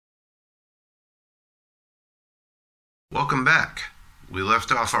Welcome back. We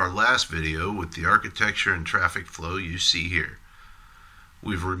left off our last video with the architecture and traffic flow you see here.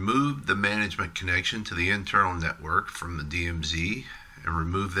 We've removed the management connection to the internal network from the DMZ and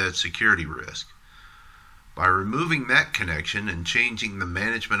removed that security risk. By removing that connection and changing the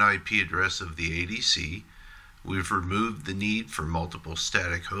management IP address of the ADC, we've removed the need for multiple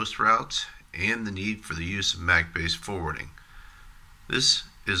static host routes and the need for the use of MAC-based forwarding. This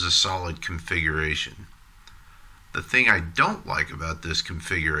is a solid configuration. The thing I don't like about this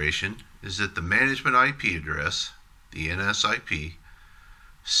configuration is that the management IP address, the NSIP,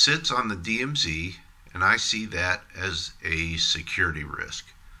 sits on the DMZ, and I see that as a security risk.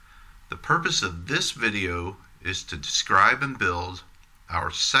 The purpose of this video is to describe and build our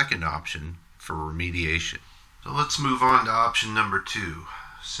second option for remediation. So let's move on to option number 2.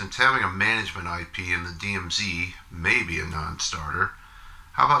 Since having a management IP in the DMZ may be a non-starter,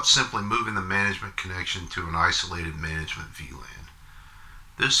 how about simply moving the management connection to an isolated management VLAN?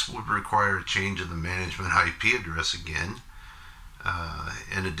 This would require a change of the management IP address again.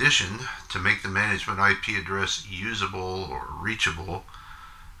 In addition, to make the management IP address usable or reachable,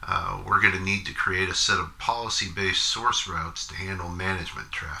 we're going to need to create a set of policy-based source routes to handle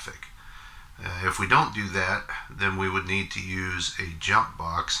management traffic. If we don't do that, then we would need to use a jump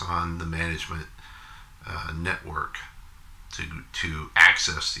box on the management network to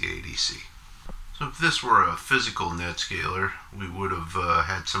access the ADC. So if this were a physical NetScaler, we would have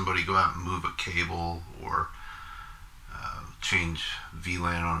had somebody go out and move a cable or change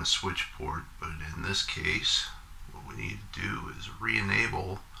VLAN on a switch port, but in this case what we need to do is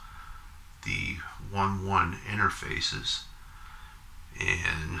re-enable the 1.1 interfaces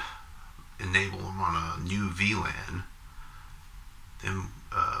and enable them on a new VLAN. Then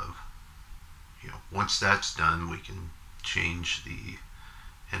once that's done, we can change the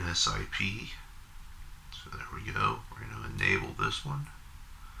NSIP. So there we go. We're going to enable this one.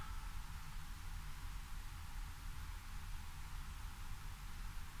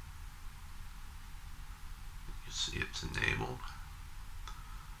 You can see it's enabled.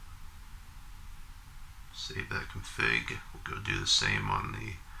 Save that config. We'll go do the same on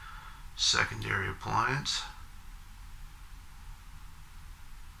the secondary appliance.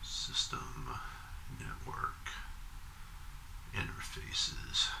 System, network,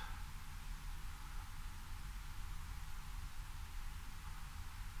 interfaces.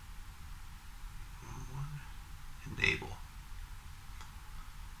 Enable.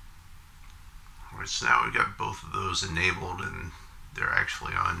 Alright, so now we've got both of those enabled and they're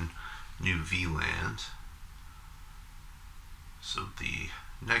actually on new VLANs. So the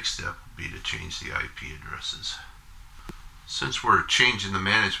next step will be to change the IP addresses. Since we're changing the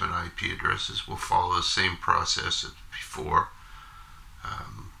management IP addresses, we'll follow the same process as before.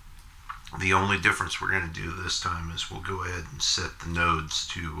 The only difference we're going to do this time is we'll go ahead and set the nodes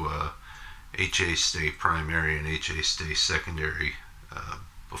to HA stay primary and HA stay secondary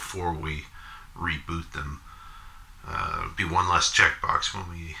before we reboot them. It'll be one less checkbox when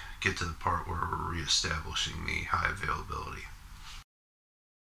we get to the part where we're reestablishing the high availability.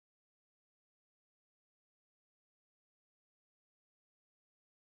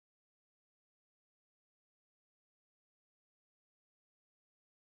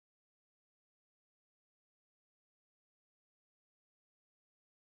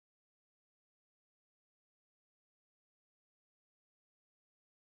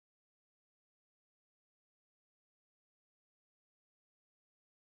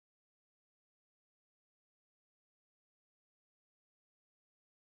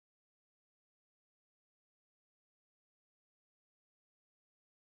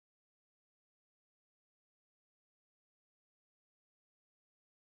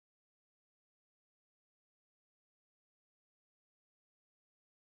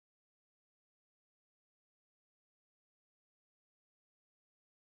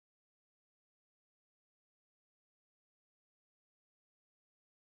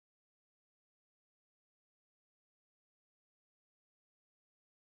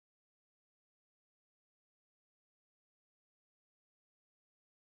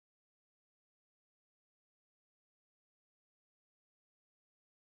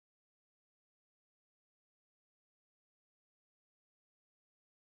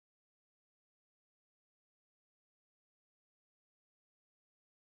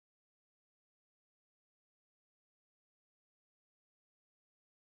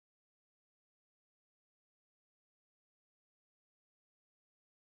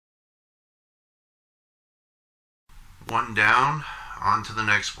 One down, on to the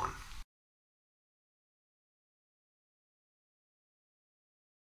next one.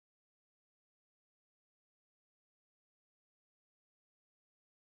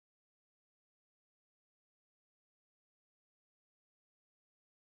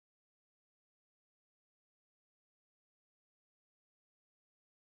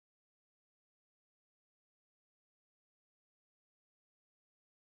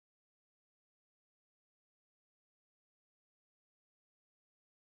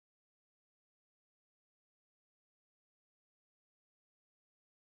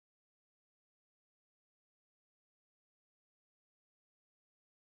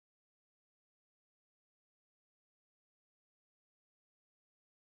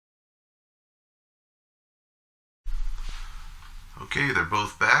 Okay, they're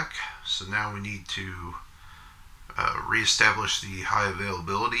both back. So now we need to reestablish the high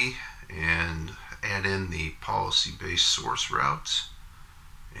availability and add in the policy-based source routes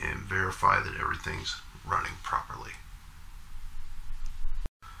and verify that everything's running properly.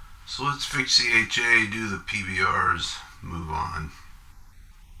 So let's fix the HA, do the PBRs, move on.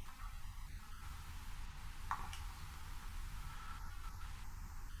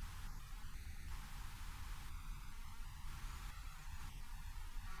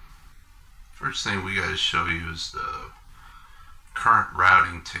 First thing we got to show you is the current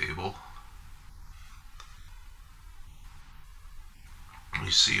routing table.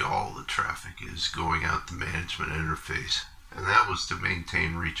 You see all the traffic is going out the management interface, and that was to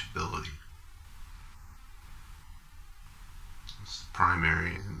maintain reachability. That's the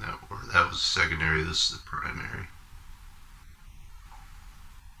primary, and that was secondary. This is the primary.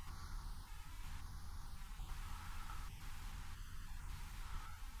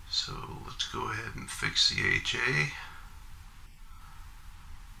 So let's go ahead and fix the HA.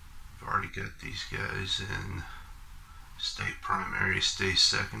 I've already got these guys in state primary, state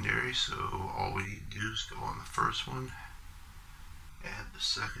secondary, so all we need to do is go on the first one, add the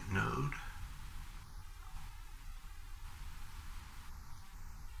second node,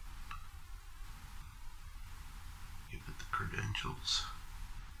 give it the credentials,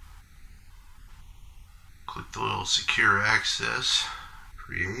 click the little secure access,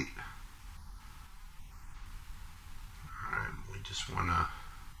 create. Alright, we just want to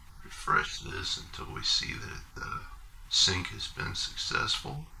refresh this until we see that the sync has been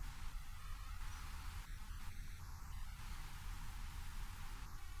successful.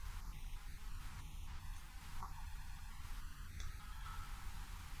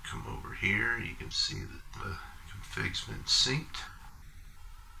 Come over here, you can see that the config's been synced.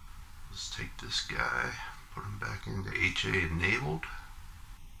 Let's take this guy, put him back into HA enabled.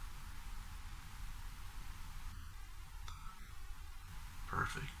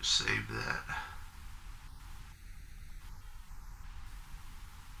 Perfect, save that.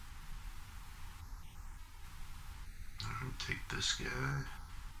 I'm going to take this guy,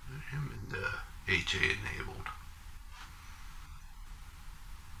 put him into HA enabled.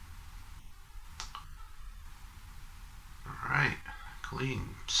 Alright,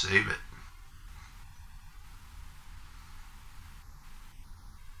 clean, save it.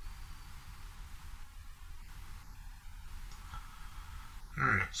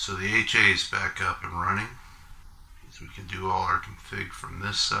 Alright, so the HA is back up and running. Means we can do all our config from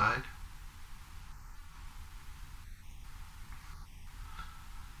this side.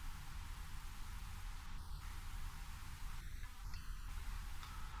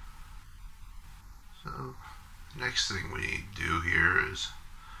 So, next thing we need to do here is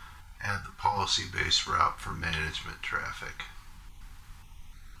add the policy-based route for management traffic.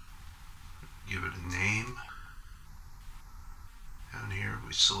 Give it a name. Down here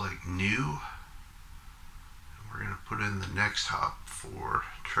we select new, and we're going to put in the next hop for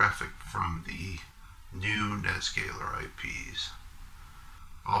traffic from the new NetScaler IPs.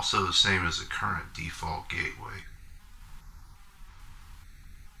 Also the same as the current default gateway.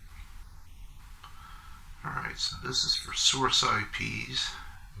 Alright, so this is for source IPs,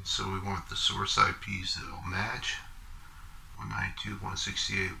 and so we want the source IPs that will match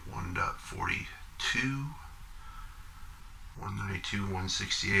 192.168.1.42,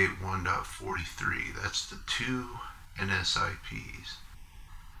 192.168.1.43. That's the two NSIPs.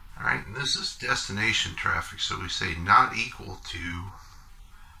 Alright, and this is destination traffic, so we say not equal to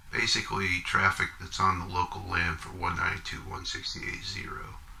basically traffic that's on the local LAN for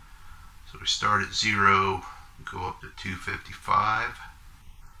 192.168.0. So we start at 0, go up to 255,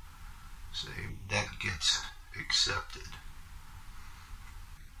 say that gets accepted.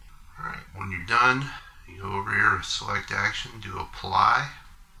 Alright, when you're done, you go over here, select action, do apply.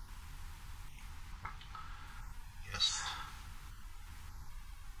 Yes.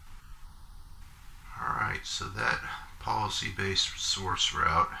 Alright, so that policy-based source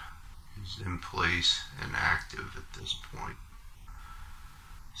route is in place and active at this point.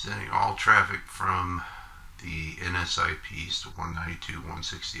 Sending all traffic from the NSIPs to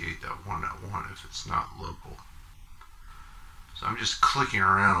 192.168.1.1 if it's not local. So I'm just clicking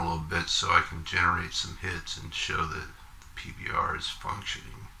around a little bit so I can generate some hits and show that the PBR is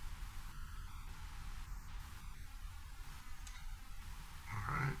functioning.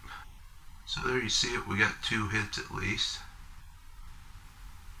 Alright, so there you see it, we got 2 hits at least.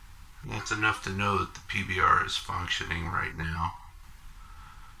 And that's enough to know that the PBR is functioning right now,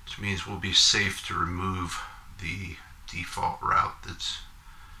 which means we'll be safe to remove the default route that's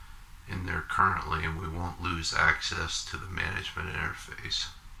in there currently, and we won't lose access to the management interface.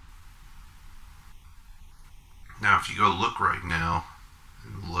 Now if you go look right now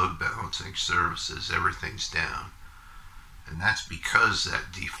in load balancing services, everything's down, and that's because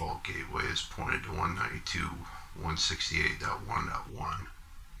that default gateway is pointed to 192.168.1.1.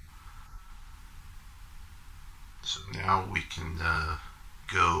 So now we can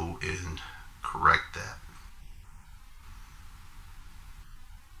go and correct that.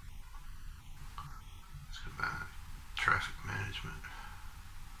 Let's go back. Traffic management.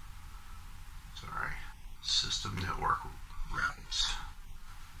 Sorry. System network routes.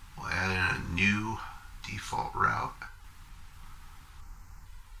 We'll add in a new default route.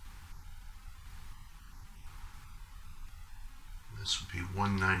 This would be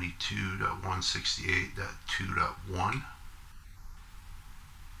 192.168.2.1.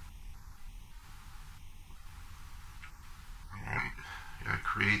 Alright, gotta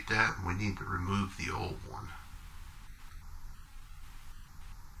create that, and we need to remove the old one.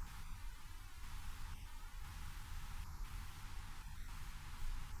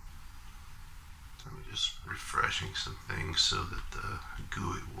 So I'm just refreshing some things so that the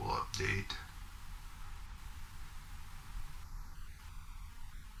GUI will update.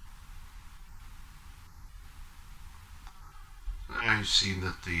 Now you see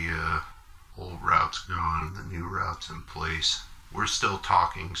that the old route's gone, the new route's in place. We're still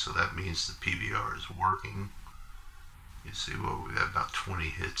talking, so that means the PBR is working. You see, well, we've had about 20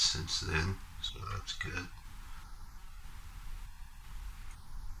 hits since then, so that's good.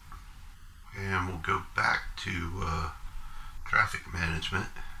 And we'll go back to traffic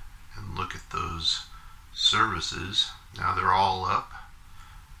management and look at those services. Now they're all up,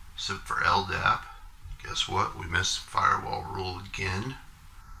 except for LDAP. Guess what? We missed the firewall rule again.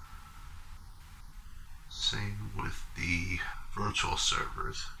 Same with the virtual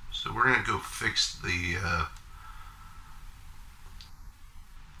servers. So we're going to go fix the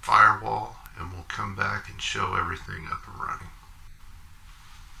firewall, and we'll come back and show everything up and running.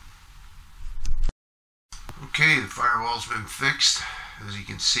 Okay, the firewall's been fixed. As you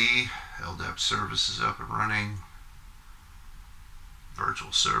can see, LDAP service is up and running.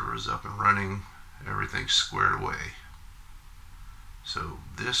 Virtual server is up and running. Everything's squared away. So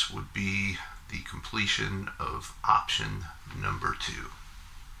this would be the completion of option number 2.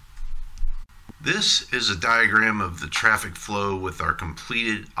 This is a diagram of the traffic flow with our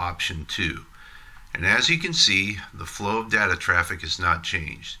completed option 2. And as you can see, the flow of data traffic has not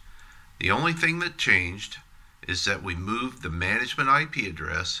changed. The only thing that changed is that we moved the management IP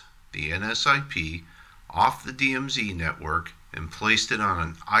address, the NSIP, off the DMZ network and placed it on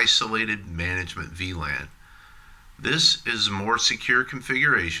an isolated management VLAN. This is a more secure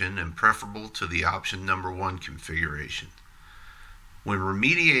configuration and preferable to the option number 1 configuration. When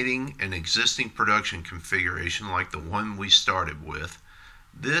remediating an existing production configuration like the one we started with,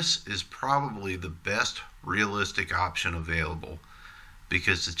 this is probably the best realistic option available,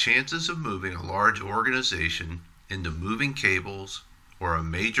 because the chances of moving a large organization into moving cables or a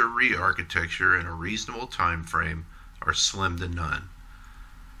major re-architecture in a reasonable time frame are slim to none.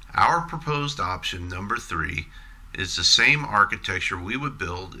 Our proposed option number 3 is the same architecture we would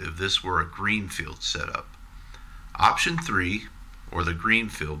build if this were a greenfield setup. Option 3, or the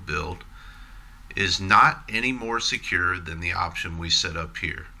greenfield build, is not any more secure than the option we set up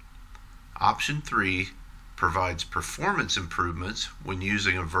here. Option 3 provides performance improvements when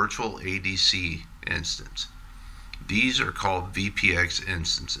using a virtual ADC instance. These are called VPX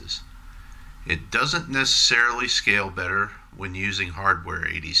instances. It doesn't necessarily scale better when using hardware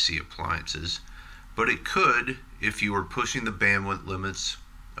ADC appliances, but it could if you were pushing the bandwidth limits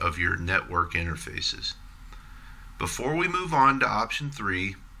of your network interfaces. Before we move on to option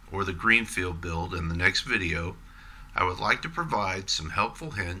 3, or the greenfield build, in the next video, I would like to provide some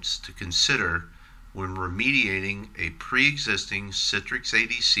helpful hints to consider when remediating a pre-existing Citrix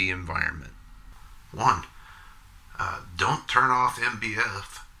ADC environment. 1. Don't turn off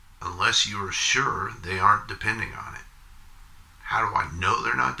MBF unless you are sure they aren't depending on it. How do I know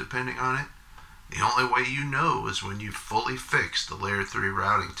they're not depending on it? The only way you know is when you fully fix the layer 3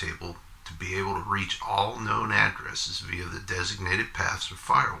 routing table to be able to reach all known addresses via the designated paths or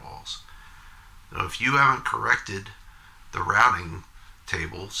firewalls. Now, if you haven't corrected the routing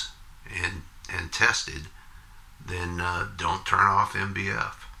tables and tested, then don't turn off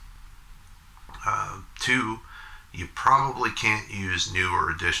MBF. 2, you probably can't use new or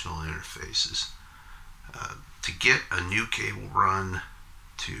additional interfaces. To get a new cable run,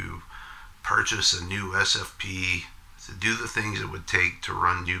 to purchase a new SFP, to do the things it would take to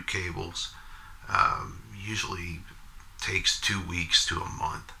run new cables, usually takes 2 weeks to a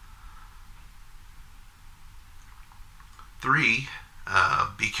month. 3,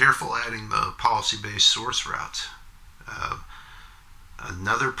 be careful adding the policy-based source routes.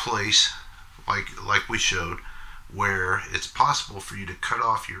 Another place, like we showed, where it's possible for you to cut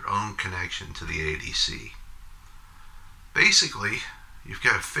off your own connection to the ADC. Basically, you've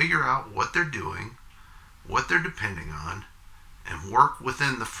got to figure out what they're doing, what they're depending on, and work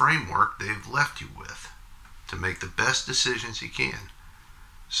within the framework they've left you with to make the best decisions you can.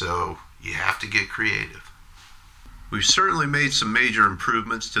 So you have to get creative. We've certainly made some major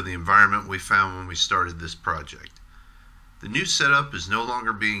improvements to the environment we found when we started this project. The new setup is no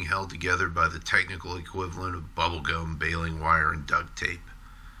longer being held together by the technical equivalent of bubblegum, baling wire, and duct tape.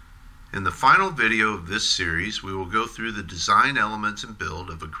 In the final video of this series, we will go through the design elements and build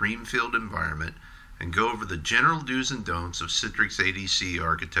of a greenfield environment and go over the general do's and don'ts of Citrix ADC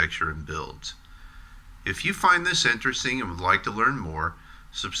architecture and builds. If you find this interesting and would like to learn more,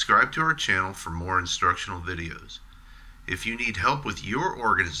 subscribe to our channel for more instructional videos. If you need help with your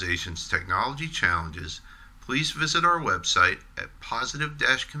organization's technology challenges, please visit our website at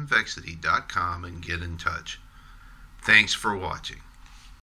positive-convexity.com and get in touch. Thanks for watching.